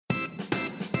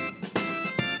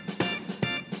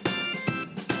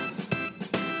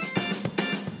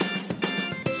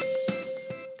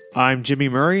I'm Jimmy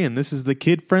Murray, and this is the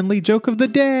kid-friendly joke of the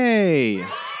day.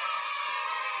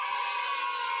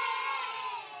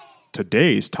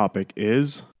 Today's topic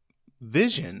is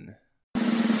Vision.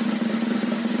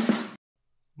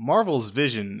 Marvel's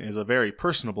Vision is a very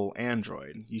personable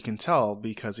android. You can tell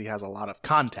because he has a lot of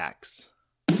contacts.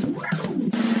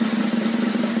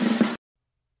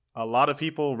 A lot of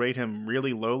people rate him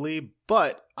really lowly,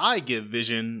 but I give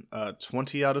Vision a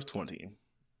 20 out of 20.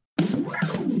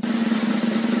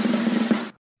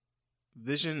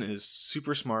 Vision is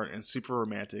super smart and super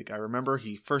romantic. I remember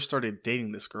he first started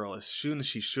dating this girl as soon as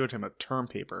she showed him a term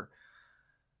paper.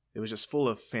 It was just full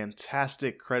of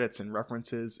fantastic credits and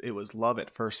references. It was love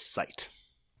at first sight.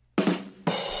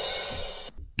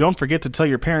 Don't forget to tell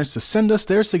your parents to send us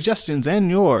their suggestions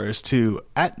and yours to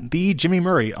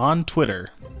 @TheJimmyMurray on Twitter.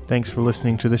 Thanks for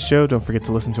listening to this show. Don't forget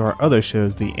to listen to our other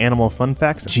shows, the Animal Fun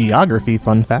Facts, Geography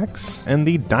Fun Facts, and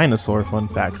the Dinosaur Fun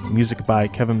Facts. Music by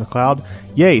Kevin MacLeod.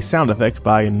 Yay! Sound effect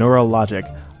by Neurologic.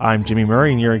 I'm Jimmy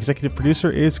Murray, and your executive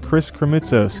producer is Chris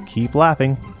Kremitzos. Keep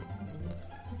laughing.